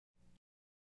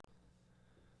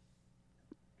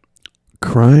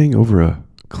Crying over a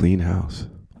clean house.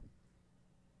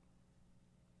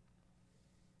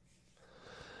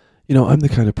 You know, I'm the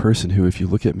kind of person who, if you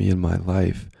look at me in my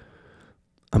life,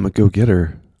 I'm a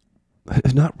go-getter.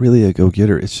 I'm not really a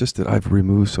go-getter. It's just that I've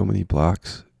removed so many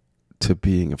blocks to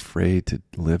being afraid to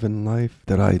live in life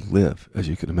that I live, as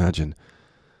you can imagine.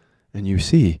 And you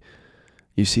see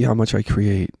how much I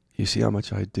create. You see how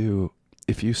much I do.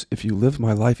 If you lived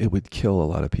my life, it would kill a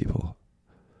lot of people.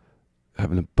 I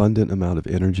have an abundant amount of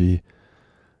energy,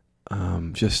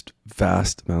 just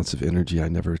vast amounts of energy. I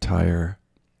never tire.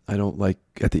 I don't like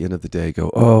at the end of the day go,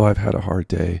 oh, I've had a hard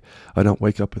day. I don't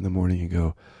wake up in the morning and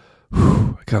go,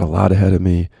 whew, I got a lot ahead of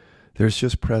me. There's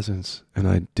just presence, and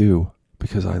I do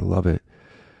because I love it.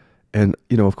 And,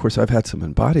 you know, of course, I've had some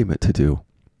embodiment to do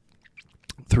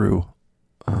through,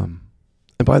 and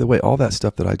by the way, all that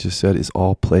stuff that I just said is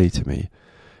all play to me.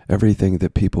 Everything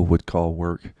that people would call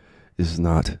work is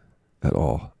not at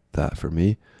all that for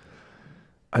me.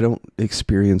 I don't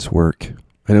experience work.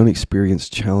 I don't experience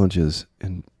challenges,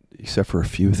 except for a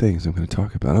few things I'm going to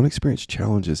talk about. I don't experience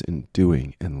challenges in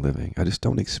doing and living. I just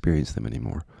don't experience them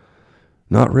anymore.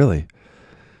 Not really.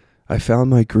 I found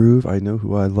my groove. I know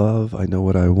who I love. I know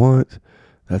what I want.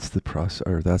 That's the process,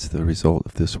 or that's the result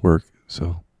of this work.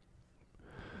 So,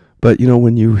 but you know,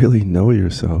 when you really know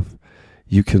yourself,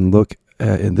 you can look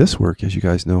at, in this work, as you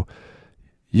guys know,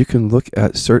 you can look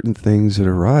at certain things that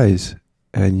arise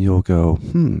and you'll go,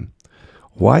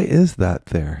 why is that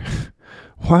there?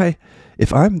 Why,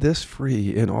 if I'm this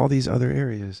free in all these other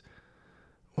areas,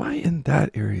 why in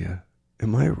that area?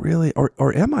 Am I really,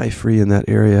 or am I free in that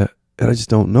area and I just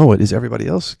don't know it? Is everybody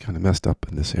else kind of messed up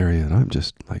in this area and I'm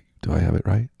just like, do I have it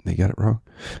right? They got it wrong.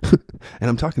 And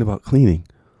I'm talking about cleaning.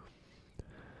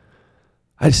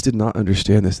 I just did not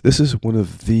understand this. This is one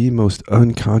of the most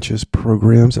unconscious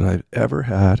programs that I've ever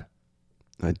had.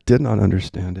 I did not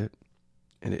understand it.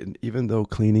 And even though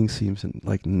cleaning seems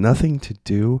like nothing to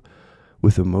do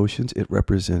with emotions, it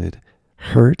represented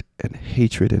hurt and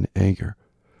hatred and anger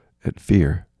and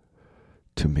fear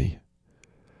to me.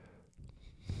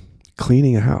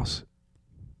 Cleaning a house.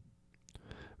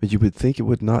 But you would think it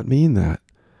would not mean that.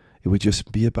 It would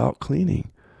just be about cleaning.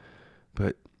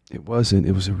 But it wasn't.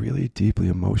 It was a really deeply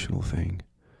emotional thing.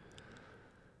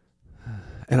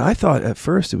 And I thought at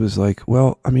first it was like,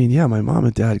 well, I mean, yeah, my mom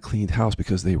and dad cleaned house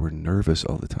because they were nervous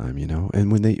all the time, you know. And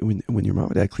when your mom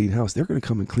and dad clean house, they're going to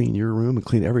come and clean your room and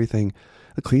clean everything,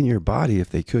 clean your body if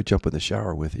they could, jump in the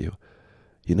shower with you,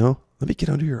 you know. Let me get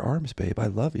under your arms, babe. I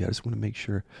love you. I just want to make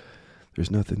sure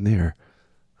there's nothing there.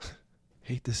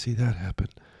 Hate to see that happen.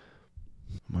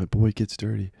 My boy gets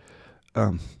dirty.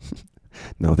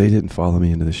 No, they didn't follow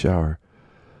me into the shower.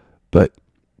 But,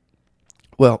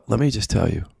 well, let me just tell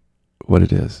you what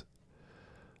it is.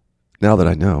 Now that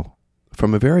I know,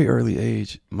 from a very early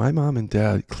age, my mom and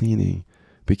dad cleaning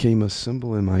became a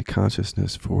symbol in my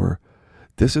consciousness for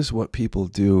this is what people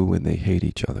do when they hate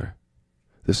each other.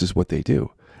 This is what they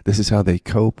do. This is how they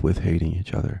cope with hating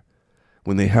each other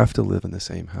when they have to live in the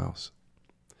same house.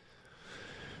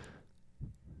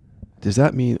 Does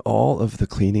that mean all of the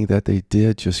cleaning that they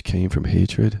did just came from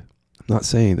hatred? I'm not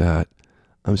saying that.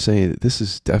 I'm saying that this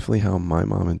is definitely how my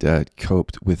mom and dad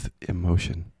coped with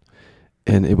emotion.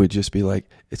 And it would just be like,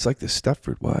 it's like the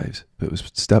Stepford Wives. It was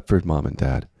Stepford mom and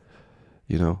dad,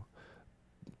 you know.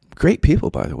 Great people,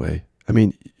 by the way. I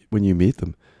mean, when you meet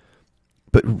them.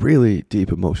 But really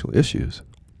deep emotional issues.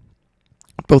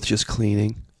 Both just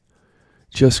cleaning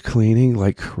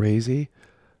like crazy,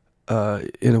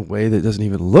 in a way that doesn't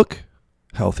even look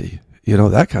healthy, you know,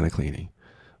 that kind of cleaning.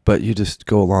 But you just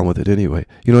go along with it anyway.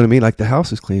 You know what I mean? Like the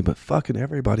house is clean, but fucking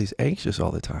everybody's anxious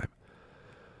all the time.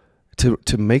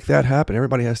 To make that happen,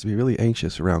 everybody has to be really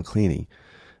anxious around cleaning.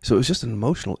 So it was just an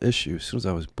emotional issue. As soon as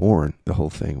I was born, the whole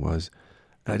thing was.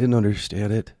 I didn't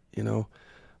understand it, you know.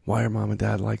 Why are mom and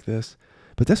dad like this?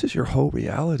 But this is your whole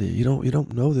reality. You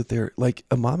don't know that they're like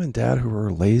a mom and dad who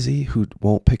are lazy, who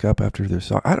won't pick up after their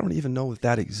socks. I don't even know if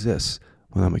that exists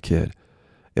when I'm a kid.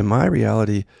 In my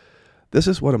reality, this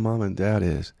is what a mom and dad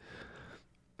is.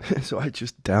 So I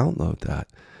just download that.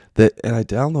 And I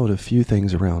download a few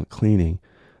things around cleaning.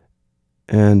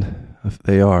 And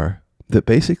they are that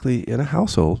basically in a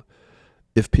household,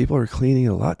 if people are cleaning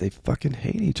a lot, they fucking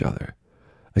hate each other.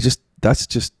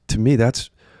 To me, that's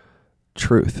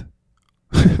truth.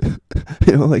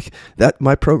 You know, like that,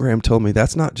 my program told me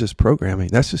that's not just programming.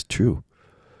 That's just true.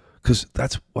 Because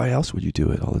why else would you do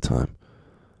it all the time?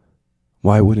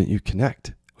 Why wouldn't you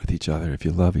connect with each other if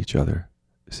you love each other?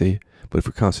 See? But if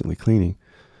we're constantly cleaning,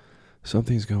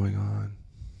 something's going on.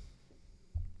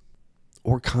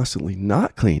 Or constantly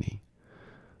not cleaning.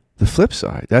 The flip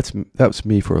side, that was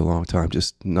me for a long time,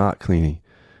 just not cleaning.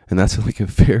 And that's like a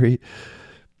very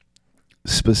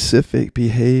specific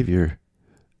behavior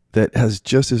that has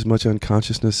just as much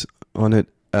unconsciousness on it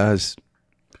as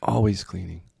always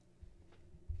cleaning.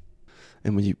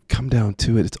 And when you come down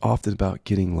to it, it's often about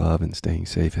getting love and staying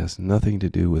safe. It has nothing to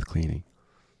do with cleaning.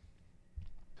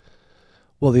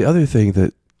 Well, the other thing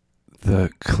that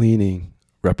the cleaning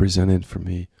represented for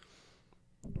me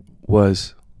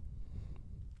was,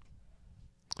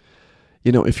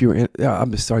 if you were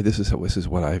I'm sorry, this is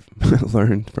what I've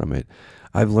learned from it.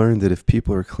 I've learned that if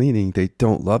people are cleaning, they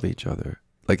don't love each other.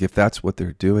 Like if that's what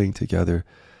they're doing together,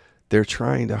 they're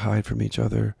trying to hide from each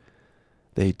other.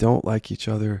 They don't like each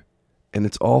other, and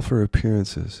it's all for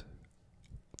appearances.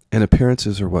 And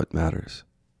appearances are what matters.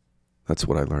 That's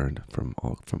what I learned from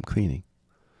cleaning,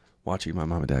 watching my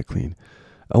mom and dad clean.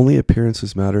 Only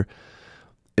appearances matter.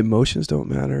 Emotions don't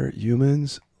matter.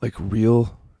 Humans, like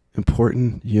real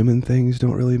important human things,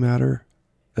 don't really matter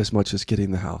as much as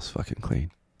getting the house fucking clean.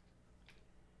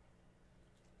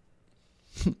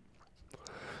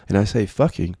 And I say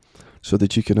fucking so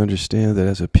that you can understand that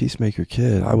as a peacemaker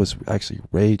kid, I was actually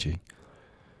raging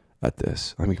at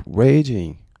this.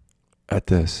 Raging at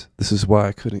this. This is why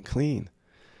I couldn't clean.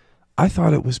 I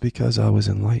thought it was because I was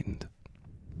enlightened.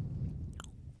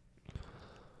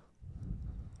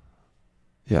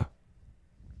 Yeah.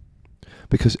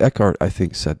 Because Eckhart, I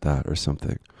think, said that or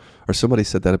something. Or somebody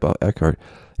said that about Eckhart.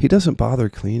 He doesn't bother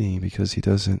cleaning because he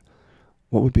doesn't...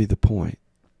 What would be the point?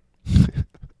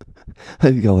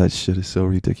 I think all that shit is so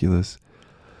ridiculous.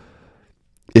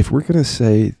 If we're going to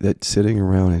say that sitting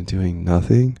around and doing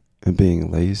nothing and being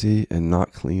lazy and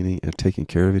not cleaning and taking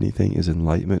care of anything is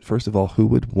enlightenment, first of all, who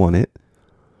would want it?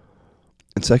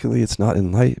 And secondly, it's not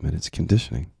enlightenment, it's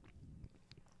conditioning.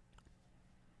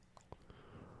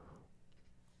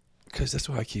 Because that's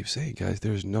what I keep saying, guys.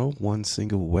 There's no one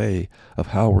single way of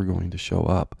how we're going to show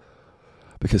up.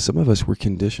 Because some of us were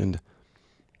conditioned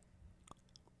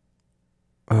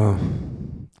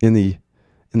in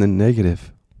the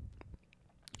negative.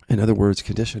 In other words,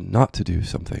 conditioned not to do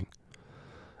something.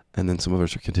 And then some of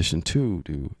us are conditioned to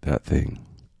do that thing.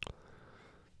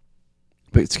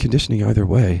 But it's conditioning either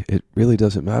way. It really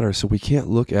doesn't matter. So we can't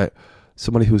look at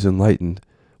somebody who's enlightened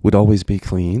would always be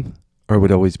clean or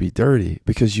would always be dirty.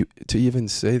 Because to even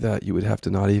say that, you would have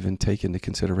to not even take into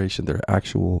consideration their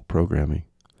actual programming.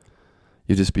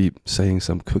 You'd just be saying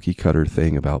some cookie cutter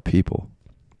thing about people.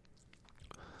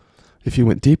 If you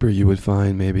went deeper, you would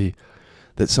find maybe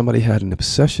that somebody had an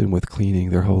obsession with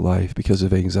cleaning their whole life because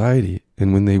of anxiety.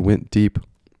 And when they went deep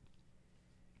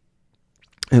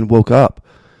and woke up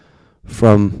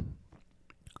to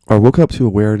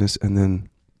awareness and then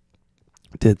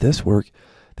did this work,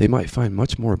 they might find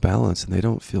much more balance, and they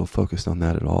don't feel focused on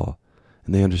that at all.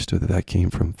 And they understood that came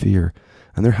from fear.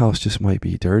 And their house just might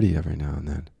be dirty every now and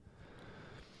then.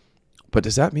 But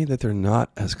does that mean that they're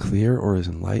not as clear or as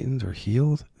enlightened or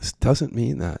healed? This doesn't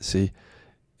mean that. See,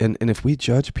 and if we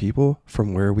judge people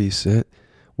from where we sit,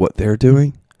 what they're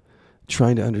doing,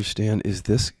 trying to understand, is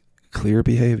this clear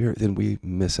behavior, then we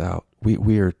miss out.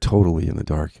 We are totally in the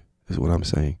dark, is what I'm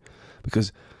saying.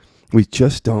 Because we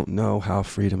just don't know how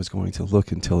freedom is going to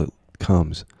look until it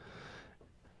comes.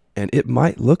 And it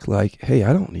might look like, hey,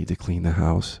 I don't need to clean the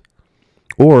house.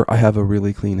 Or I have a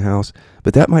really clean house.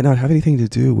 But that might not have anything to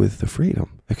do with the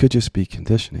freedom. It could just be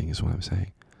conditioning, is what I'm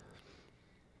saying.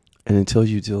 And until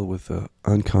you deal with the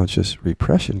unconscious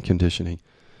repression conditioning,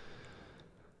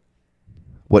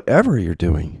 whatever you're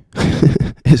doing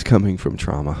is coming from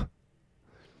trauma.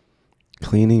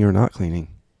 Cleaning or not cleaning.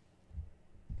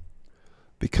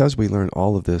 Because we learn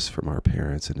all of this from our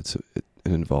parents, and it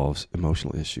involves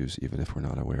emotional issues, even if we're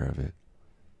not aware of it.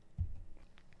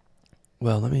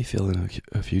 Well, let me fill in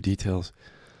a few details.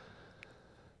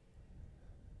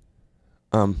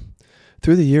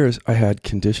 Through the years, I had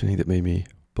conditioning that made me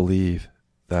believe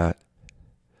that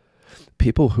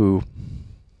people who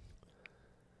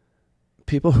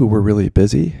were really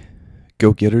busy,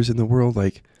 go-getters in the world,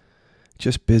 like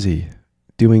just busy,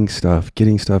 doing stuff,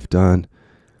 getting stuff done,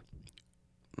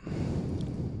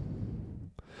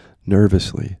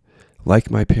 nervously, like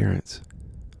my parents,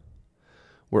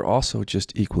 were also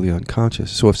just equally unconscious.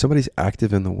 So if somebody's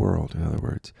active in the world, in other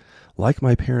words, like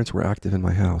my parents were active in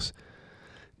my house,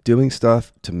 doing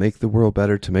stuff to make the world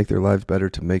better, to make their lives better,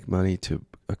 to make money, to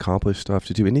accomplish stuff,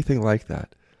 to do anything like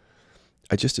that,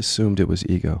 I just assumed it was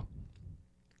ego.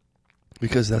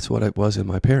 Because that's what it was in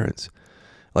my parents.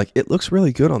 Like, it looks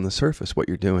really good on the surface, what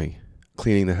you're doing,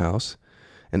 cleaning the house.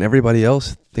 And everybody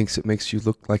else thinks it makes you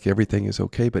look like everything is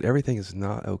okay, but everything is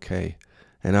not okay.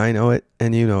 And I know it,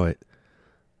 and you know it.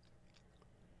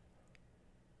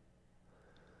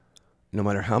 no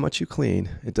matter how much you clean,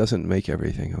 it doesn't make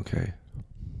everything okay.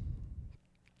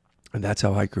 And that's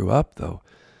how I grew up, though,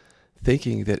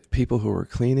 thinking that people who were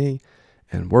cleaning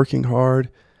and working hard,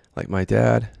 like my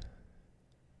dad,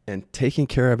 and taking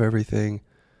care of everything,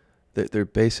 that they're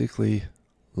basically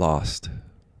lost.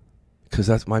 Because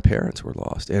that's my parents were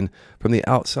lost. And from the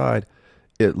outside,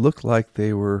 it looked like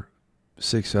they were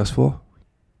successful,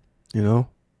 you know,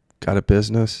 got a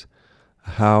business,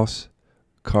 a house,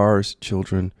 cars,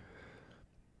 children.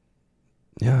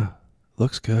 Yeah,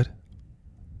 looks good.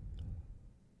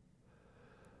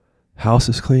 House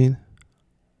is clean.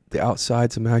 The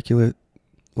outside's immaculate.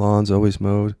 Lawn's always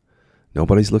mowed.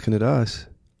 Nobody's looking at us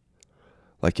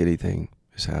like anything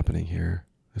is happening here.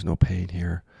 There's no pain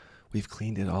here. We've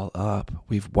cleaned it all up.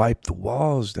 We've wiped the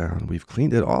walls down. We've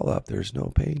cleaned it all up. There's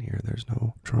no pain here. There's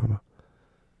no trauma.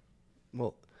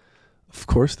 Well, of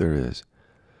course there is.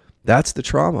 That's the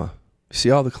trauma. See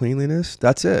all the cleanliness?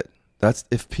 That's it. That's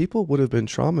if people would have been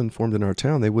trauma informed in our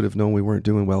town, they would have known we weren't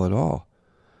doing well at all.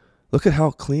 Look at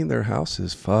how clean their house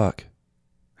is. Fuck.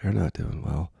 They're not doing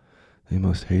well. They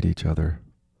must hate each other.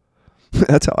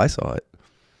 That's how I saw it.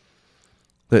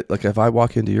 That, like, if I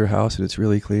walk into your house and it's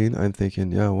really clean, I'm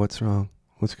thinking, yeah, what's wrong?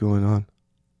 What's going on?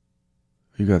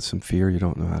 You got some fear, you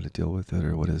don't know how to deal with it,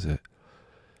 or what is it?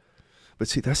 But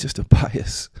see, that's just a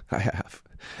bias I have.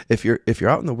 If you're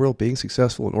out in the world being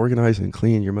successful and organized and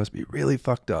clean, you must be really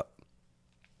fucked up.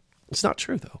 It's not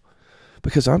true, though,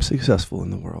 because I'm successful in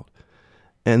the world.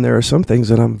 And there are some things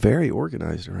that I'm very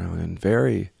organized around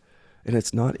and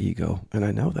it's not ego. And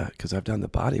I know that because I've done the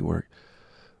body work.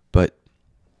 But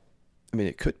I mean,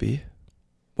 it could be.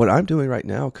 What I'm doing right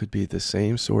now could be the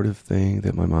same sort of thing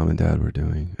that my mom and dad were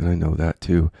doing. And I know that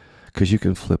too, because you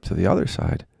can flip to the other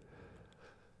side.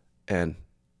 And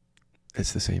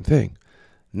it's the same thing.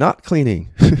 Not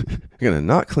cleaning. You're going to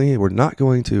not clean. We're not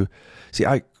going to. See,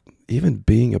 even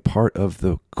being a part of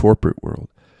the corporate world,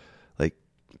 like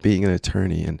being an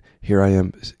attorney, and here I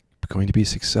am going to be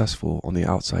successful on the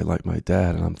outside like my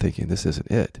dad, and I'm thinking, this isn't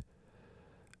it.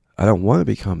 I don't want to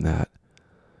become that.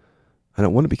 I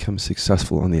don't want to become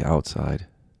successful on the outside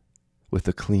with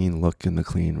the clean look and the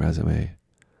clean resume,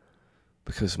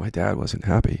 because my dad wasn't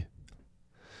happy.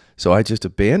 So I just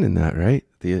abandoned that, right?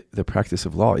 The practice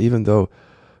of law, even though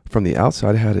from the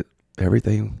outside I had it,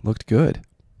 everything looked good.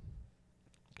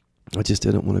 I just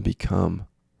didn't want to become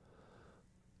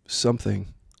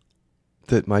something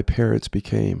that my parents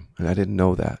became, and I didn't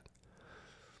know that.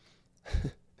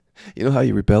 You know how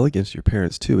you rebel against your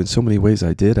parents too? In so many ways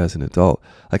I did as an adult.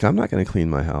 Like, I'm not going to clean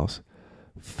my house.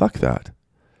 Fuck that.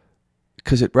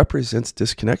 Because it represents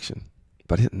disconnection.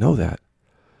 But I didn't know that.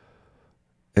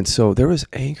 And so there was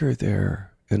anger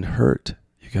there and hurt,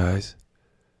 you guys.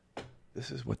 This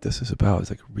is what this is about. It's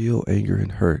like real anger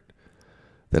and hurt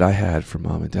that I had for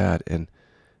mom and dad, and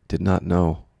did not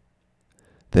know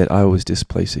that I was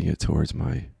displacing it towards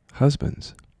my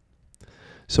husbands.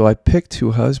 So I picked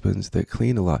two husbands that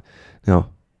clean a lot. Now,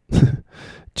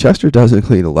 Chester doesn't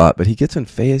clean a lot, but he gets in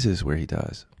phases where he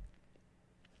does.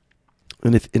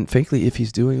 And frankly, if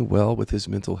he's doing well with his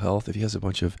mental health, if he has a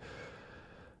bunch of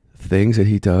things that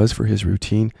he does for his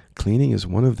routine, cleaning is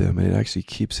one of them, and it actually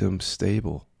keeps him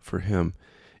stable for him.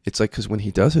 It's like, because when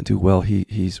he doesn't do well,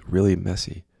 he's really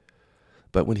messy.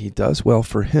 But when he does well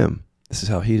for him, this is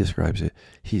how he describes it,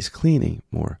 he's cleaning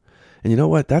more. And you know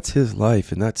what? That's his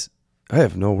life, and I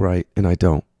have no right, and I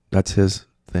don't. That's his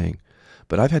thing.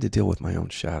 But I've had to deal with my own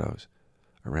shadows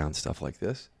around stuff like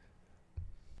this.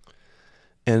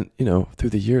 And, through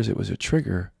the years, it was a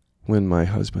trigger when my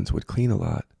husbands would clean a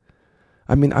lot.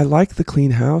 I mean, I like the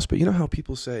clean house, but you know how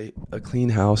people say a clean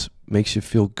house makes you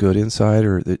feel good inside,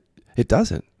 or that it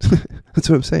doesn't. That's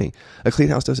what I'm saying. A clean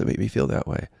house doesn't make me feel that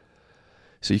way.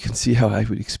 So you can see how I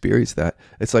would experience that.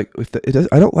 It's like,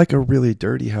 I don't like a really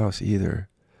dirty house either,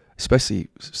 especially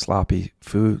sloppy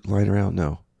food lying around.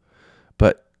 No.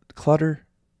 But clutter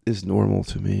is normal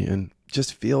to me and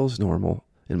just feels normal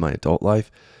in my adult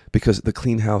life, because the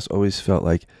clean house always felt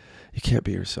like you can't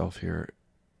be yourself here.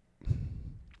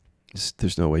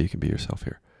 There's no way you can be yourself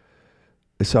here.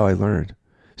 That's how I learned.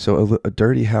 So a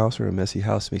dirty house or a messy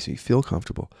house makes me feel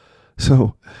comfortable.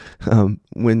 So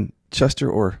when Chester,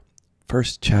 or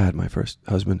first Chad, my first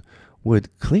husband, would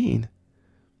clean,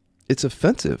 it's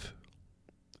offensive.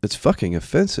 It's fucking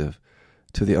offensive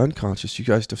to the unconscious. You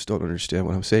guys just don't understand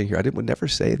what I'm saying here. would never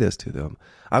say this to them.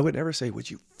 I would never say,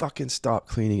 would you fucking stop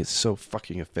cleaning? It's so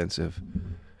fucking offensive.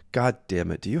 God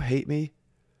damn it. Do you hate me?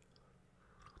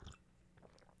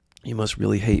 You must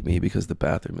really hate me because the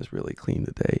bathroom is really clean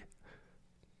today.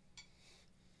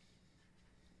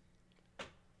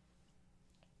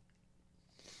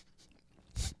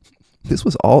 This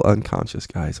was all unconscious,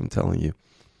 guys, I'm telling you.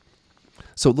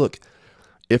 So look,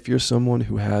 if you're someone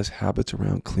who has habits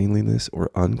around cleanliness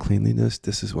or uncleanliness,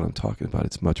 this is what I'm talking about.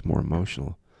 It's much more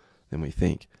emotional than we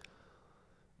think.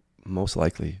 Most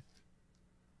likely.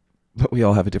 But we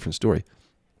all have a different story.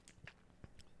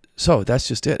 So that's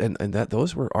just it. And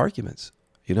those were arguments,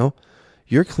 you know?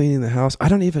 You're cleaning the house. I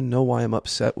don't even know why I'm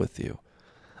upset with you.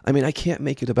 I mean, I can't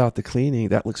make it about the cleaning.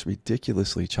 That looks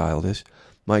ridiculously childish.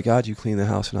 My God, you clean the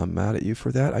house and I'm mad at you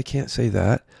for that. I can't say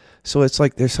that. So it's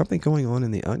like there's something going on in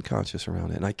the unconscious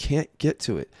around it, and I can't get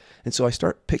to it. And so I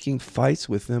start picking fights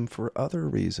with them for other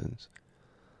reasons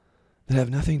that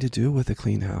have nothing to do with the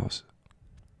clean house.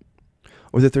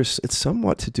 Or that it's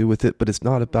somewhat to do with it, but it's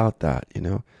not about that, you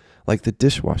know? Like the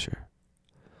dishwasher.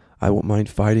 I won't mind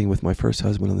fighting with my first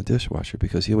husband on the dishwasher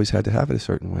because he always had to have it a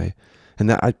certain way. And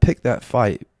that I'd pick that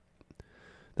fight.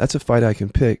 That's a fight I can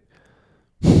pick.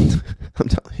 I'm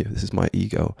telling you, this is my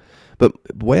ego. But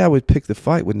the way I would pick the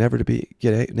fight would never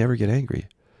get angry.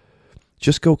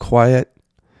 Just go quiet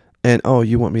and, oh,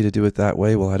 you want me to do it that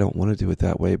way? Well, I don't want to do it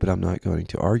that way, but I'm not going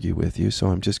to argue with you. So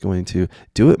I'm just going to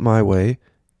do it my way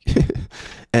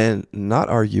and not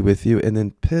argue with you and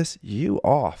then piss you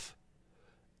off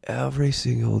every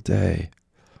single day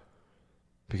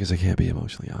because I can't be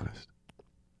emotionally honest.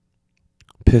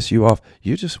 Piss you off.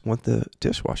 You just want the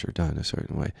dishwasher done a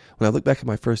certain way. When I look back at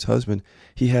my first husband,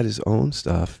 he had his own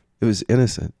stuff. It was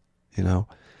innocent, you know.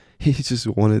 He just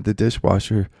wanted the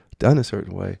dishwasher done a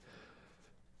certain way.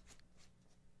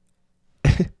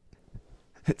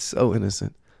 It's so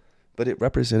innocent. But it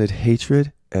represented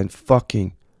hatred and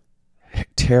fucking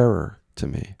terror to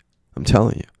me. I'm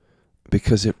telling you.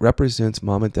 Because it represents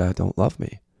mom and dad don't love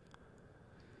me.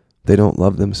 They don't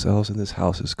love themselves and this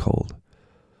house is cold.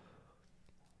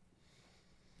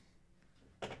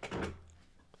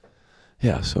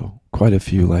 Yeah, so quite a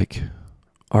few like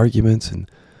arguments and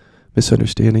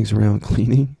misunderstandings around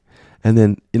cleaning. And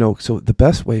then, you know, so the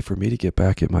best way for me to get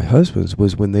back at my husbands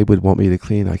was when they would want me to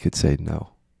clean, I could say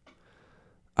no.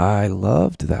 I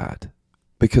loved that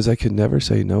because I could never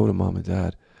say no to mom and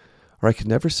dad, or I could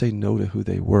never say no to who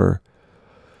they were.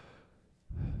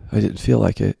 I didn't feel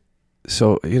like it.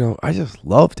 So, you know, I just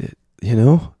loved it, you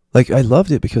know? Like I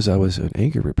loved it because I was an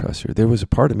anger repressor. There was a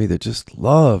part of me that just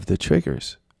loved the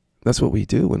triggers. That's what we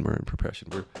do when we're in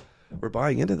repression. We're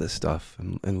buying into this stuff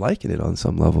and liking it on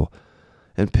some level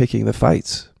and picking the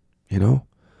fights, you know,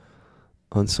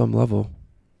 on some level.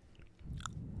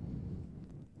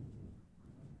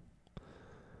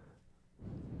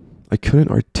 I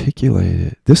couldn't articulate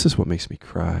it. This is what makes me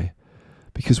cry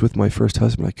because with my first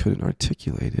husband, I couldn't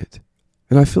articulate it.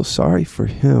 And I feel sorry for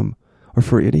him or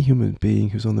for any human being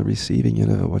who's on the receiving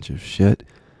end of a bunch of shit,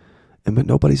 but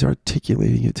nobody's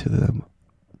articulating it to them.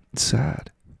 It's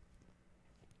sad.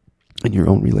 In your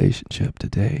own relationship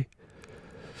today,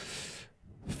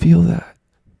 feel that.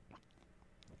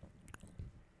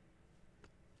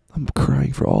 I'm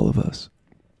crying for all of us.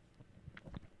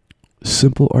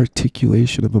 Simple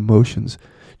articulation of emotions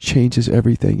changes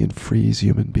everything and frees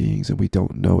human beings, and we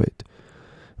don't know it.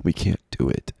 We can't do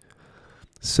it.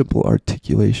 Simple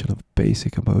articulation of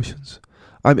basic emotions.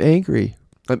 I'm angry.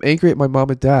 I'm angry at my mom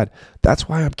and dad. That's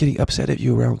why I'm getting upset at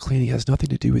you around cleaning. It has nothing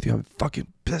to do with you. I'm fucking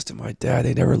pissed at my dad.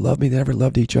 They never loved me. They never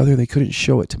loved each other. They couldn't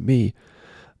show it to me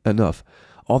enough.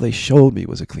 All they showed me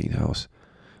was a clean house.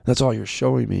 That's all you're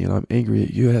showing me, and I'm angry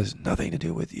at you. It has nothing to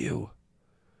do with you.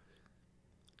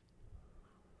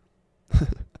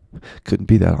 Couldn't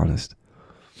be that honest.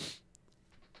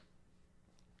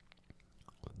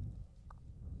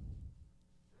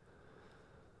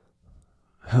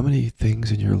 How many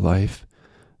things in your life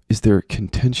is there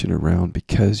contention around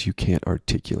because you can't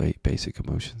articulate basic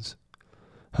emotions?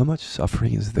 How much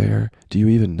suffering is there? Do you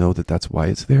even know that that's why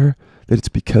it's there? That it's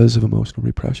because of emotional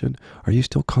repression? Are you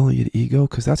still calling it ego?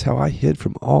 Because that's how I hid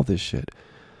from all this shit.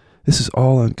 This is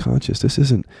all unconscious. This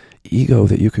isn't ego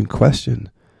that you can question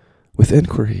with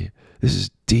inquiry. This is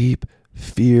deep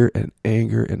fear and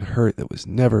anger and hurt that was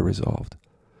never resolved.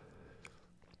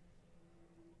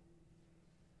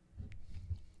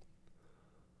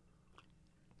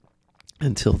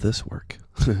 Until this work.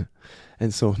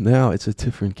 And so now it's a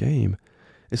different game.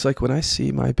 It's like when I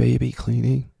see my baby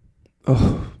cleaning,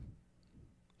 oh,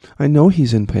 I know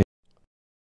he's in pain.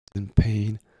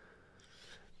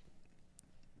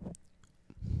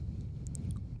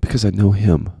 Because I know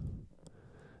him.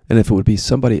 And if it would be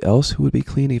somebody else who would be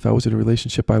cleaning, if I was in a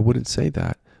relationship, I wouldn't say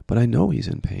that. But I know he's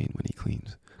in pain when he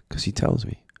cleans because he tells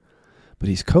me. But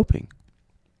he's coping.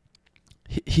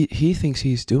 He thinks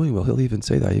he's doing well. He'll even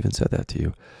say that. I even said that to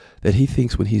you. That he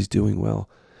thinks when he's doing well,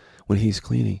 when he's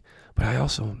cleaning. But I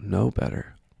also know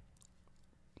better.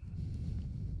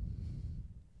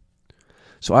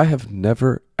 So I have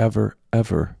never, ever,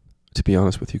 ever, to be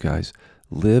honest with you guys,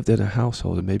 lived in a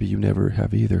household, and maybe you never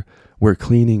have either, where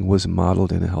cleaning was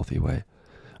modeled in a healthy way.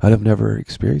 I'd have never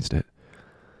experienced it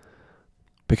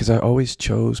because I always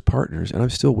chose partners, and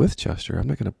I'm still with Chester. I'm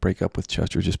not going to break up with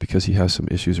Chester just because he has some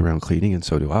issues around cleaning, and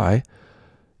so do I.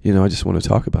 I just want to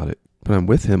talk about it, but I'm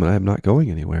with him and I'm not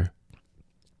going anywhere.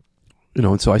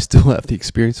 And so I still have the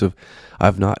experience of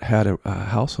I've not had a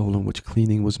household in which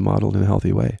cleaning was modeled in a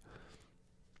healthy way.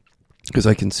 Because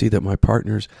I can see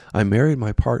that I married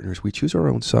my partners, we choose our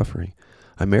own suffering.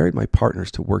 I married my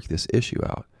partners to work this issue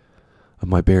out of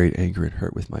my buried anger and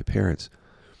hurt with my parents.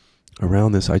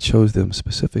 Around this, I chose them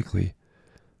specifically.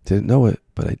 Didn't know it,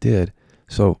 but I did.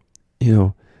 So,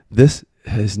 this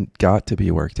has got to be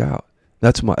worked out.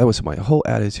 That was my whole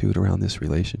attitude around this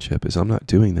relationship, is I'm not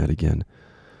doing that again.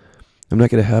 I'm not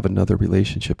going to have another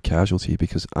relationship casualty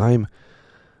because I'm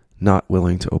not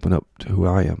willing to open up to who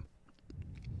I am.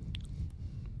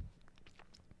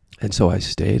 And so I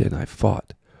stayed and I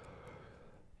fought.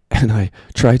 And I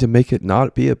tried to make it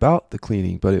not be about the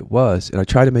cleaning, but it was. And I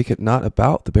tried to make it not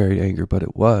about the buried anger, but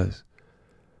it was.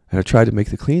 And I tried to make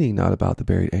the cleaning not about the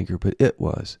buried anger, but it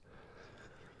was.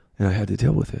 And I had to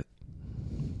deal with it.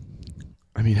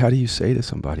 I mean, how do you say to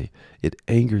somebody, it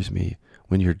angers me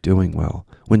when you're doing well?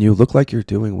 When you look like you're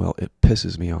doing well, it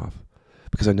pisses me off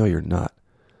because I know you're not.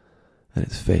 And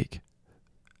it's fake.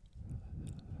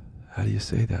 How do you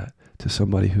say that to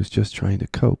somebody who's just trying to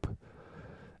cope?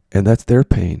 And that's their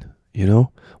pain,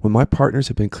 When my partners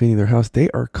have been cleaning their house, they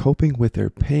are coping with their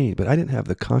pain, but I didn't have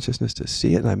the consciousness to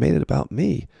see it, and I made it about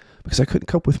me because I couldn't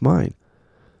cope with mine.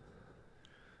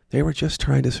 They were just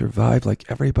trying to survive like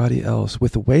everybody else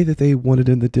with the way that they wanted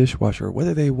in the dishwasher, or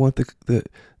whether they want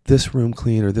this room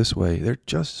clean or this way. They're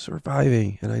just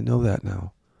surviving, and I know that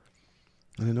now.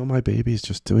 And I know my baby's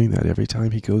just doing that every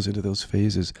time he goes into those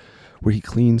phases where he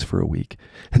cleans for a week,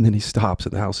 and then he stops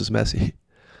and the house is messy.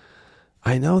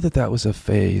 I know that was a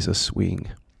phase, a swing,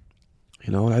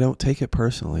 and I don't take it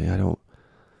personally.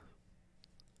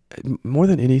 More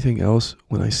than anything else,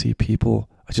 when I see people,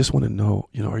 I just want to know,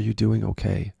 are you doing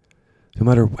okay? No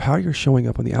matter how you're showing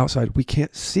up on the outside, we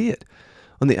can't see it.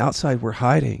 On the outside, we're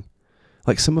hiding.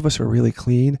 Like some of us are really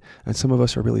clean and some of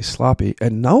us are really sloppy,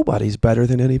 and nobody's better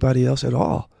than anybody else at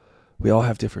all. We all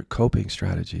have different coping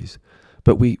strategies,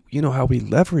 but how we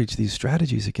leverage these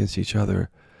strategies against each other.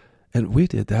 And we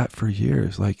did that for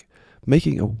years, like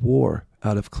making a war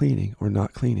out of cleaning or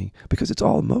not cleaning, because it's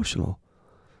all emotional.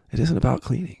 It isn't about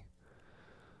cleaning.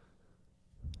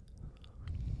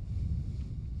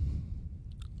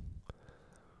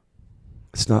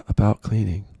 It's not about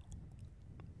cleaning.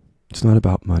 It's not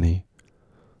about money.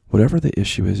 Whatever the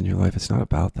issue is in your life, it's not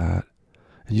about that.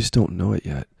 And you just don't know it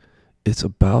yet. It's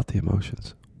about the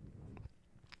emotions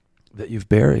that you've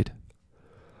buried.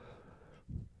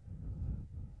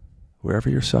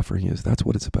 Wherever your suffering is, that's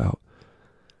what it's about.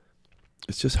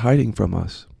 It's just hiding from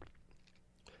us.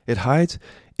 It hides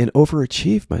in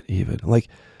overachievement even. Like,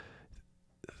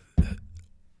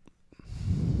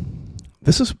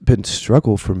 this has been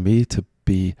struggle for me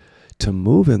to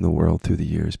move in the world through the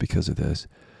years because of this.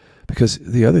 Because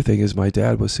the other thing is my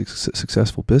dad was a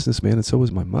successful businessman, and so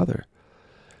was my mother.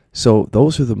 So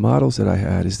those are the models that I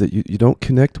had, is that you don't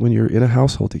connect when you're in a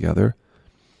household together,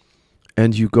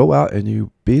 and you go out and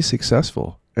you be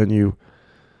successful, and you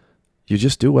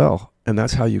just do well, and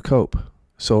that's how you cope.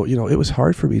 So, it was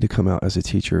hard for me to come out as a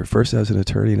teacher, first as an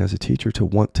attorney and as a teacher, to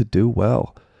want to do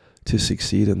well, to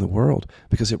succeed in the world,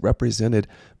 because it represented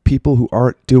people who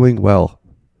aren't doing well.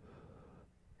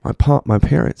 My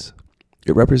parents.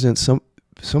 It represents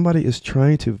somebody is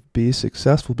trying to be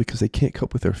successful because they can't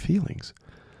cope with their feelings.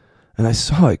 And I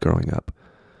saw it growing up.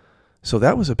 So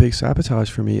that was a big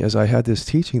sabotage for me, as I had this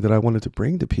teaching that I wanted to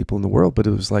bring to people in the world. But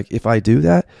it was like, if I do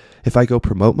that, if I go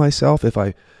promote myself,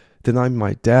 then I'm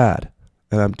my dad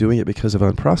and I'm doing it because of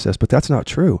unprocessed. But that's not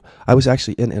true. I was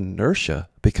actually in inertia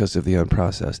because of the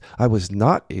unprocessed. I was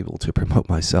not able to promote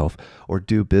myself or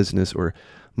do business or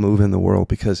move in the world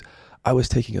because I was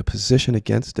taking a position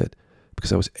against it,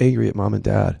 because I was angry at mom and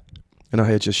dad. And I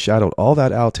had just shadowed all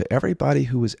that out to everybody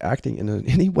who was acting in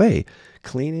any way,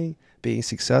 cleaning, being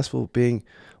successful, being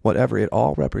whatever. It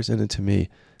all represented to me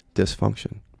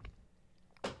dysfunction.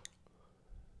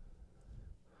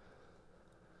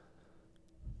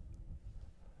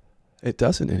 It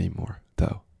doesn't anymore,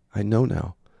 though. I know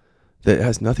now that it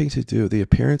has nothing to do. The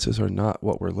appearances are not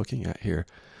what we're looking at here.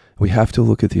 We have to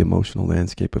look at the emotional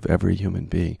landscape of every human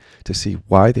being to see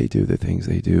why they do the things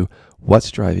they do,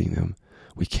 what's driving them.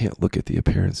 We can't look at the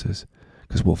appearances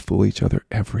because we'll fool each other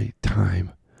every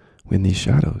time in these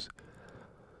shadows.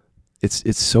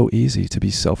 It's so easy to be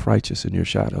self-righteous in your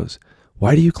shadows.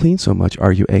 Why do you clean so much?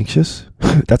 Are you anxious?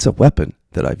 That's a weapon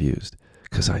that I've used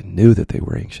because I knew that they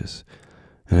were anxious.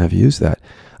 And I've used that.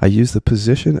 I use the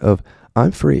position of,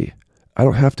 I'm free. I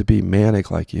don't have to be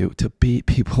manic like you to beat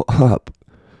people up,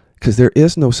 because there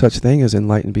is no such thing as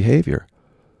enlightened behavior.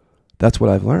 That's what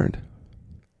I've learned.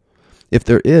 If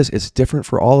there is, it's different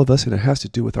for all of us, and it has to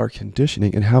do with our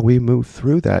conditioning and how we move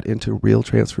through that into real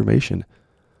transformation.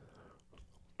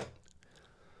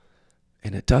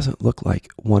 And it doesn't look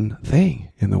like one thing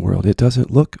in the world. It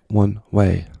doesn't look one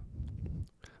way.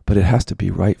 But it has to be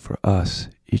right for us,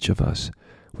 each of us.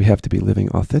 We have to be living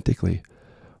authentically,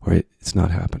 or it's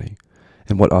not happening.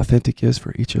 And what authentic is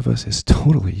for each of us is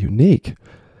totally unique.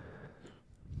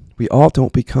 We all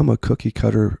don't become a cookie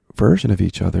cutter version of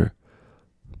each other.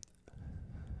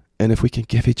 And if we can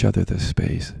give each other the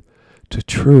space to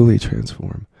truly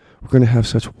transform, we're going to have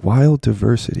such wild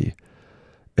diversity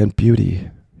and beauty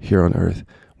here on earth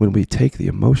when we take the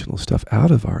emotional stuff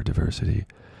out of our diversity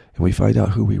and we find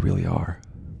out who we really are.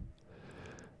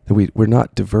 That we're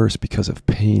not diverse because of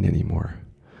pain anymore.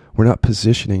 We're not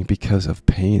positioning because of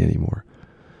pain anymore.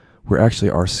 We're actually,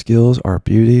 our skills, our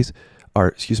beauties,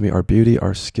 our beauty,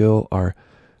 our skill, our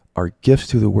gifts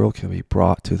to the world can be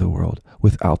brought to the world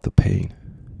without the pain.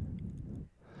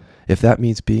 If that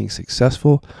means being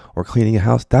successful or cleaning a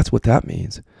house, that's what that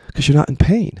means. Because you're not in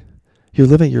pain. You're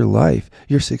living your life.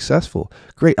 You're successful.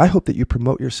 Great. I hope that you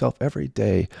promote yourself every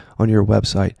day on your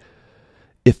website.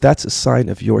 If that's a sign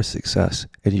of your success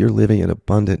and you're living in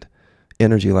abundant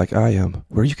energy like I am,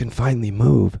 where you can finally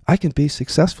move, I can be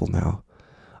successful now.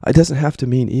 It doesn't have to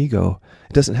mean ego.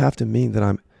 It doesn't have to mean that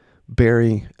I'm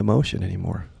burying emotion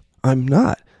anymore. I'm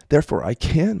not. Therefore, I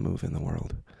can move in the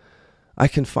world. I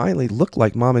can finally look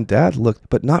like mom and dad looked,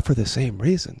 but not for the same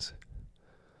reasons.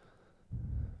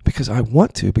 Because I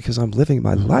want to, because I'm living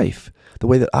my life the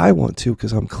way that I want to,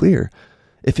 because I'm clear.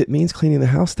 If it means cleaning the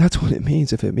house, that's what it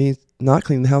means. If it means not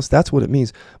cleaning the house, that's what it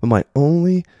means. But my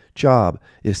only job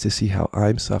is to see how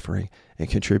I'm suffering and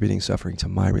contributing suffering to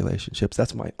my relationships.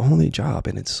 That's my only job,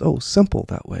 and it's so simple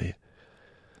that way.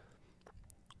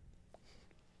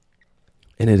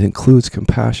 And it includes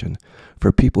compassion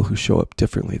for people who show up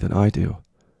differently than I do.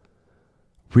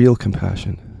 Real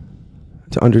compassion.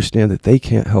 To understand that they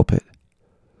can't help it.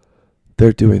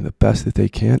 They're doing the best that they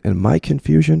can, and my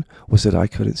confusion was that I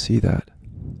couldn't see that.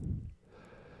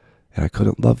 And I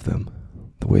couldn't love them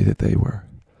the way that they were,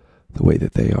 the way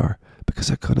that they are, because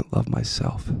I couldn't love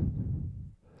myself.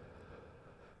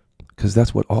 Because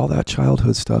that's what all that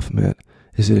childhood stuff meant,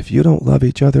 is that if you don't love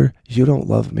each other, you don't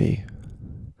love me.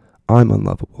 I'm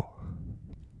unlovable.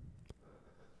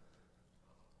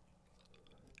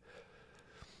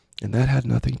 And that had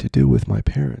nothing to do with my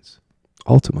parents,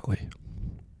 ultimately.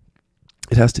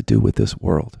 It has to do with this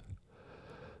world.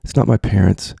 It's not my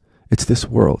parents, it's this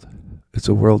world. It's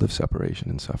a world of separation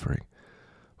and suffering.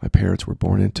 My parents were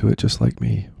born into it just like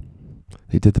me.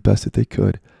 They did the best that they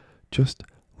could, just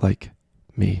like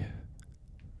me.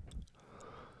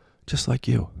 Just like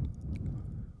you.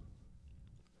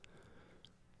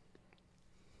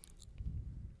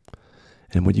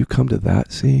 And when you come to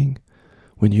that seeing,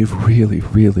 when you've really,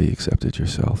 really accepted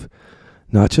yourself,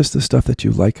 not just the stuff that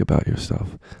you like about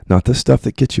yourself, not the stuff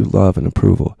that gets you love and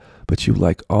approval, but you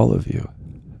like all of you.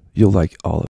 You'll like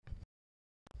all of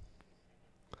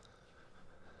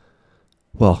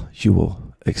Well, you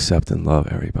will accept and love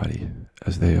everybody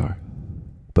as they are.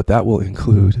 But that will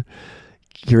include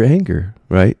your anger,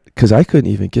 right? Because I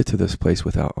couldn't even get to this place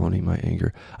without owning my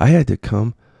anger. I had to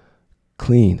come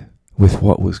clean with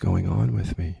what was going on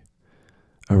with me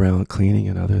around cleaning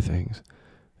and other things.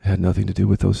 It had nothing to do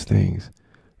with those things.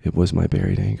 It was my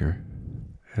buried anger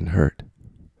and hurt.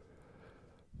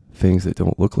 Things that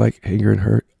don't look like anger and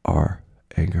hurt are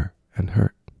anger and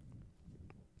hurt.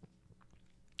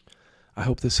 I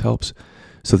hope this helps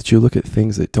so that you look at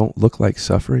things that don't look like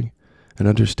suffering and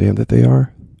understand that they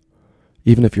are,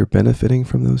 even if you're benefiting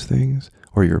from those things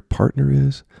or your partner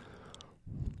is.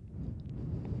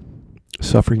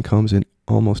 Suffering comes in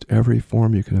almost every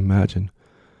form you can imagine.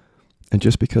 And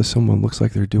just because someone looks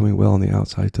like they're doing well on the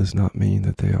outside does not mean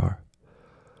that they are.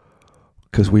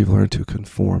 Because we've learned to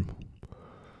conform,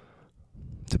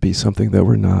 to be something that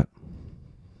we're not,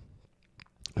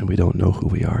 and we don't know who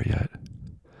we are yet.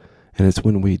 And it's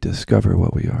when we discover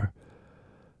what we are,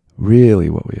 really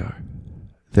what we are,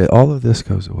 that all of this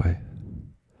goes away.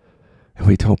 And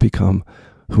we don't become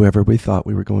whoever we thought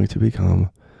we were going to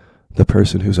become, the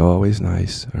person who's always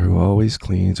nice, or who always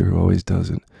cleans, or who always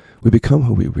doesn't. We become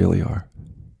who we really are.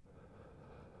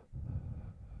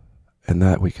 And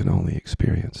that we can only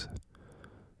experience.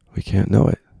 We can't know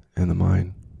it in the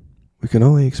mind. We can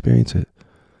only experience it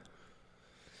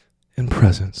in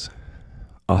presence,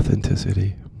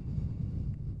 authenticity.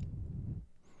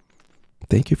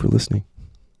 Thank you for listening.